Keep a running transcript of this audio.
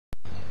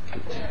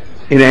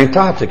In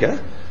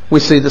Antarctica, we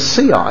see the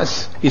sea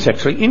ice is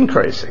actually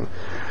increasing.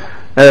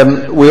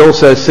 We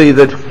also see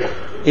that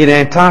in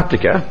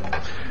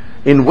Antarctica,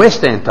 in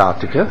West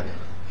Antarctica,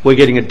 we're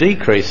getting a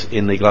decrease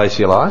in the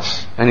glacial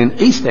ice, and in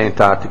East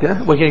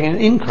Antarctica, we're getting an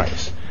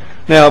increase.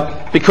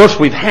 Now, because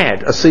we've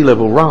had a sea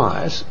level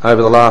rise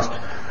over the last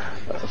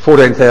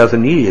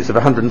 14,000 years of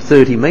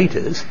 130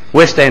 metres,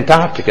 West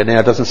Antarctica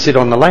now doesn't sit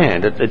on the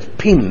land. It's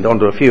pinned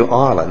onto a few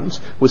islands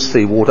with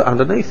seawater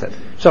underneath it.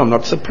 So I'm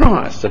not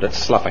surprised that it's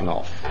sloughing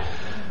off.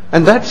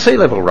 And that sea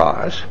level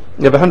rise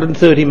of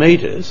 130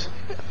 metres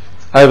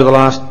over the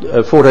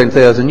last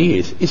 14,000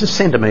 years is a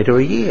centimetre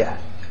a year.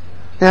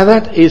 Now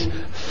that is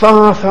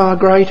far, far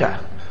greater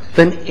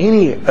than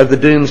any of the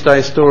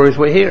doomsday stories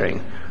we're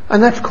hearing.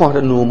 And that's quite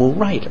a normal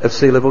rate of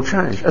sea level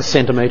change, a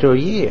centimetre a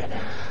year.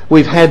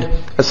 We've had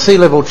a sea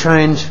level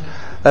change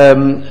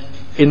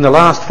in the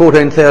last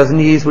 14,000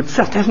 years which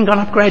just hasn't gone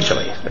up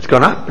gradually. It's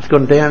gone up, it's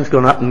gone down, it's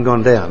gone up and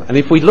gone down. And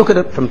if we look at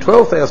it from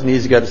 12,000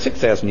 years ago to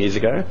 6,000 years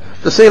ago,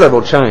 the sea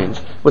level change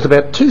was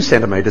about 2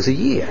 centimetres a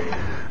year.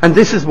 And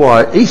this is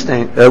why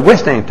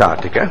West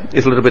Antarctica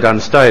is a little bit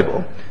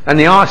unstable, and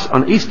the ice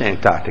on East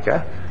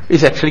Antarctica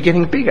is actually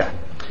getting bigger.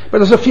 But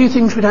there's a few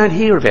things we don't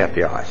hear about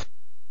the ice.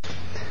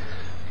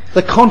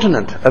 The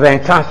continent of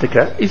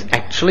Antarctica is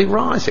actually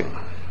rising.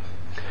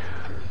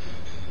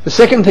 The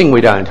second thing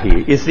we don't hear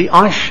is the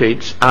ice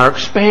sheets are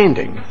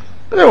expanding,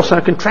 but they're also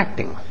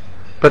contracting.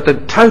 But the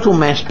total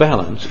mass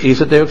balance is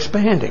that they're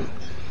expanding.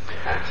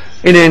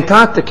 In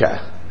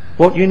Antarctica,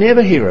 what you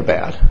never hear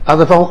about are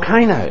the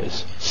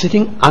volcanoes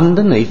sitting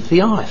underneath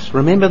the ice.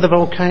 Remember the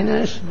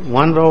volcanoes?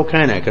 One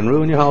volcano can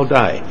ruin your whole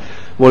day.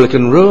 Well, it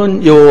can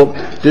ruin your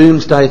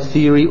doomsday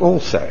theory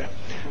also,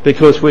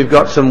 because we've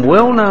got some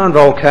well-known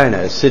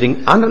volcanoes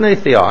sitting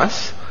underneath the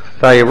ice.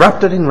 They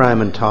erupted in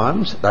Roman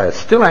times. They are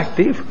still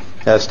active.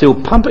 They are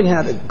still pumping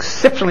out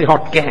exceptionally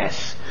hot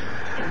gas.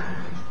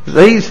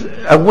 These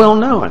are well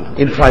known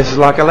in places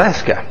like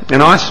Alaska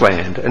and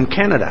Iceland and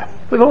Canada.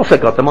 We've also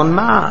got them on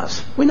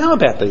Mars. We know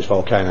about these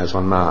volcanoes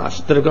on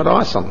Mars that have got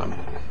ice on them.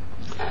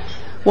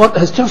 What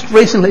has just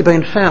recently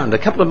been found a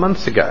couple of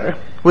months ago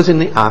was in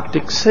the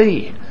Arctic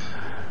Sea.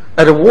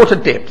 At a water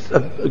depth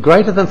of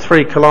greater than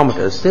 3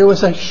 kilometres, there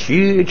was a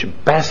huge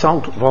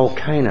basalt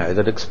volcano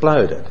that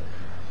exploded.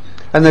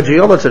 And the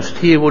geologist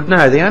here would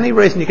know the only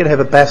reason you can have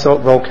a basalt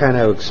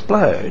volcano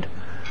explode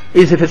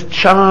is if it's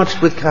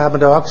charged with carbon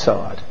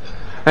dioxide.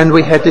 And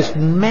we had this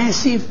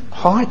massive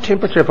high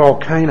temperature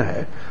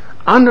volcano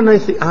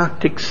underneath the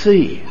Arctic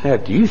Sea. Now,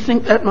 do you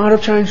think that might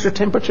have changed the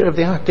temperature of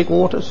the Arctic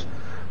waters?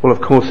 Well, of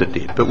course it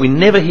did, but we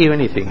never hear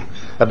anything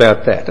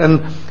about that.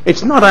 And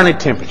it's not only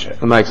temperature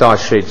that makes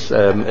ice sheets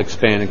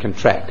expand and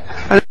contract.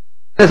 And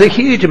there's a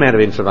huge amount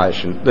of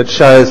information that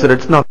shows that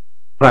it's not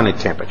only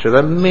temperature. There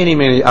are many,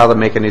 many other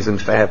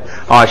mechanisms to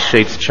have ice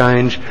sheets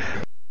change.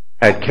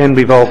 It can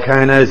be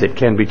volcanoes, it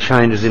can be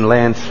changes in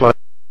land slope,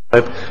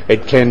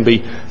 it can be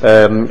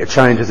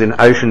changes in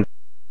ocean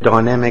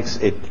dynamics,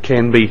 it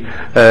can be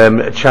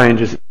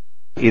changes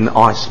in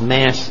ice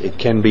mass, it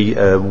can be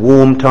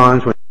warm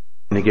times when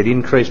you get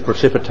increased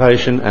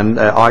precipitation and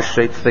ice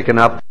sheets thicken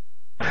up.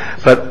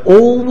 But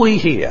all we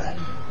hear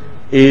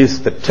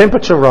is that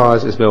temperature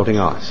rise is melting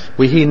ice.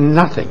 We hear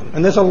nothing,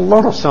 and there's a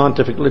lot of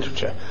scientific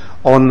literature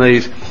on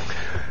these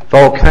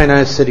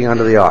volcanoes sitting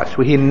under the ice.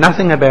 We hear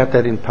nothing about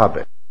that in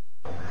public.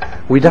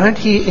 We don't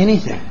hear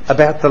anything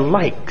about the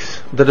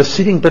lakes that are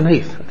sitting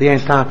beneath the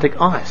Antarctic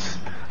ice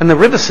and the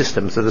river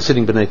systems that are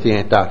sitting beneath the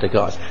Antarctic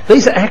ice.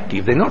 These are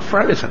active, they're not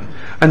frozen,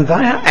 and they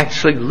are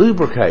actually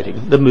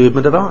lubricating the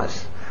movement of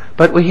ice.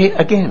 But we hear,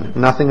 again,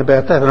 nothing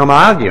about that. And I'm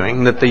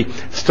arguing that the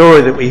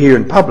story that we hear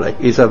in public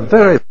is a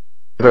very,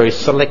 very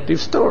selective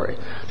story.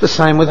 The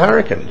same with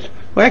hurricanes.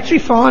 We're actually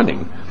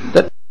finding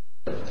that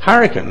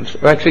hurricanes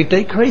are actually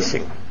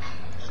decreasing.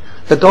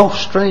 The Gulf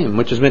Stream,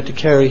 which is meant to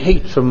carry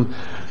heat from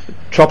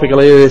tropical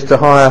areas to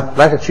higher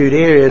latitude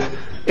areas,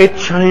 it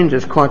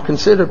changes quite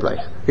considerably.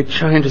 It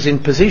changes in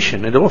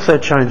position. It also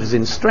changes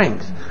in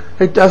strength.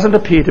 It doesn't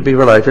appear to be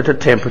related to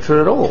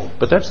temperature at all,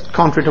 but that's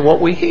contrary to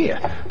what we hear.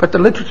 But the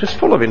literature's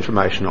full of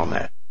information on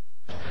that.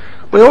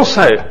 We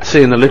also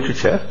see in the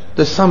literature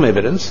there's some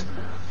evidence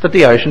that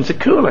the oceans are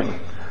cooling.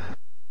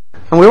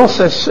 And we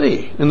also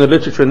see in the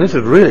literature, and this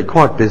is really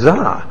quite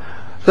bizarre,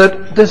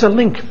 that there's a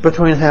link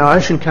between how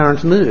ocean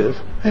currents move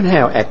and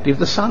how active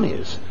the sun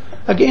is.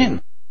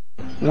 Again,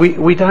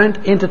 we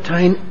don't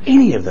entertain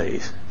any of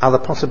these other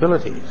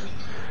possibilities.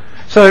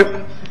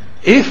 So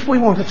if we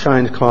want to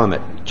change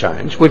climate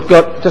change, we've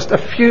got just a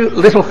few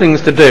little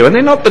things to do, and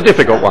they're not the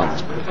difficult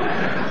ones.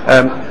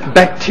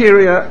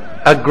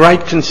 Bacteria are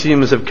great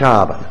consumers of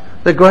carbon.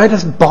 The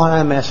greatest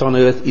biomass on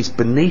Earth is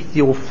beneath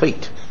your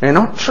feet. They're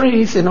not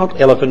trees, they're not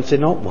elephants, they're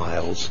not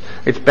whales.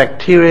 It's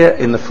bacteria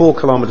in the 4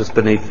 kilometres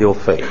beneath your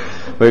feet.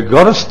 We've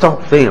got to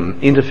stop them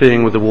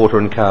interfering with the water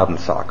and carbon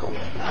cycle.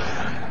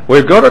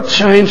 We've got to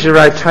change the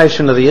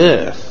rotation of the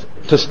Earth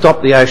to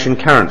stop the ocean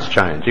currents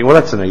changing. Well,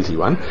 that's an easy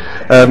one.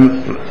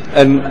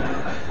 And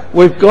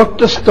we've got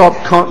to stop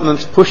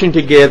continents pushing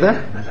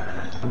together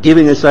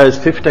giving us those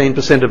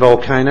 15% of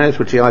volcanoes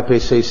which the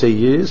IPCC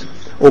use,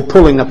 or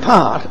pulling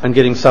apart and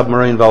getting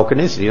submarine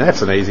volcanicity.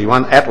 That's an easy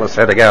one. Atlas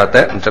had a go at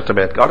that and just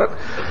about got it.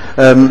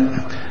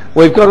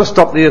 We've got to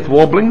stop the Earth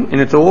wobbling in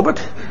its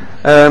orbit.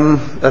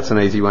 That's an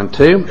easy one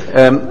too.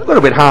 A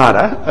little bit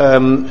harder,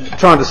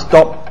 trying to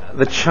stop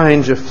the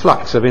change of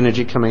flux of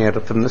energy coming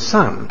out from the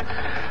sun.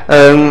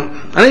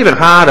 An even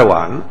harder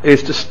one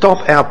is to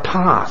stop our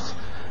path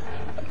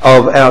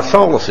of our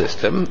solar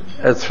system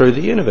through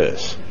the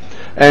universe.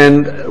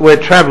 And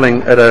we're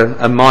travelling at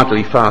a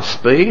mightily fast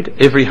speed.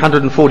 Every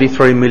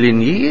 143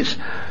 million years,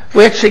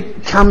 we actually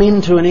come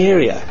into an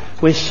area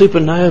where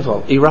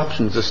supernova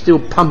eruptions are still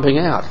pumping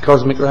out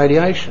cosmic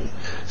radiation.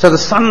 So the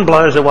sun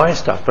blows away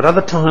stuff, but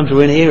other times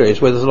we're in areas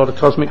where there's a lot of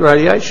cosmic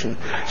radiation.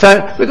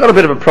 So we've got a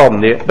bit of a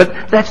problem there,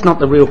 but that's not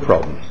the real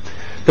problem.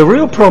 The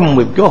real problem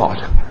we've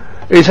got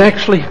is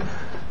actually,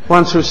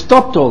 once we've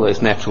stopped all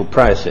these natural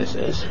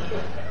processes,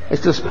 is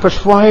to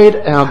persuade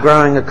our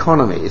growing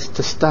economies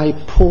to stay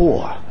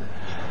poor.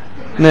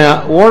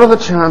 Now, what are the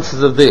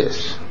chances of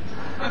this?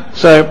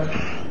 So,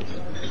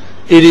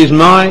 it is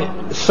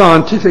my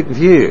scientific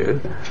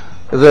view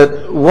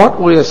that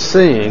what we are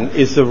seeing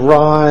is the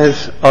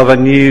rise of a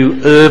new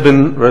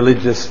urban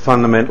religious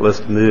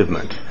fundamentalist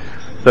movement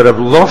that have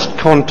lost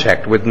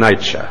contact with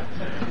nature.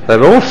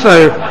 They're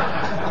also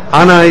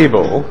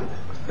unable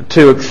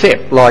to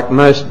accept, like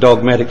most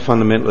dogmatic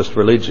fundamentalist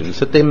religions,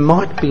 that there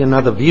might be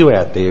another view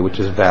out there which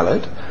is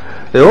valid.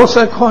 They're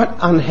also quite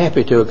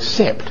unhappy to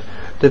accept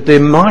that there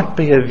might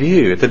be a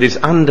view that is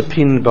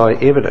underpinned by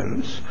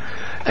evidence,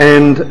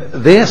 and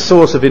their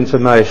source of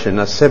information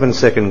are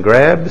 7-second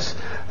grabs.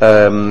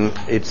 I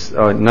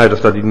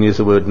noticed I didn't use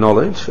the word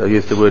knowledge, I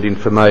used the word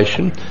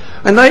information,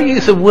 and they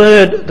use a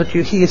word that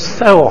you hear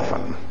so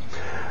often,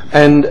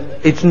 and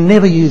it's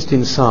never used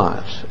in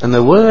science. And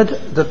the word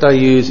that they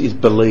use is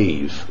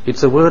believe.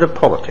 It's a word of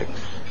politics.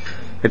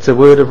 It's a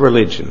word of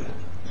religion.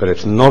 But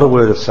it's not a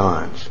word of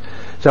science.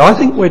 So I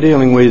think we're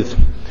dealing with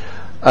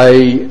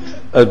a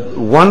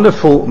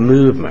wonderful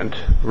movement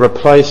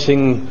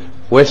replacing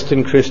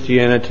Western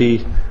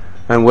Christianity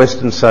and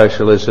Western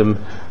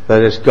socialism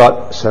that has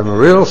got some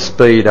real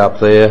speed up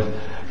there,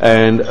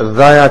 and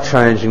they are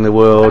changing the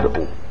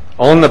world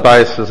on the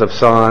basis of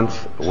science.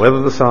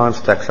 Whether the science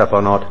stacks up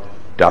or not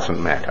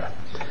doesn't matter.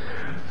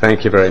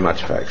 Thank you very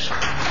much, folks.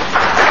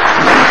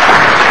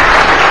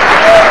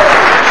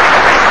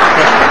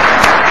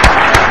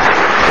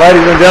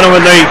 Ladies and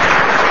gentlemen,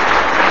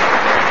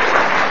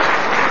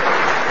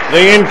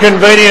 the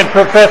inconvenient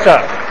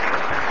professor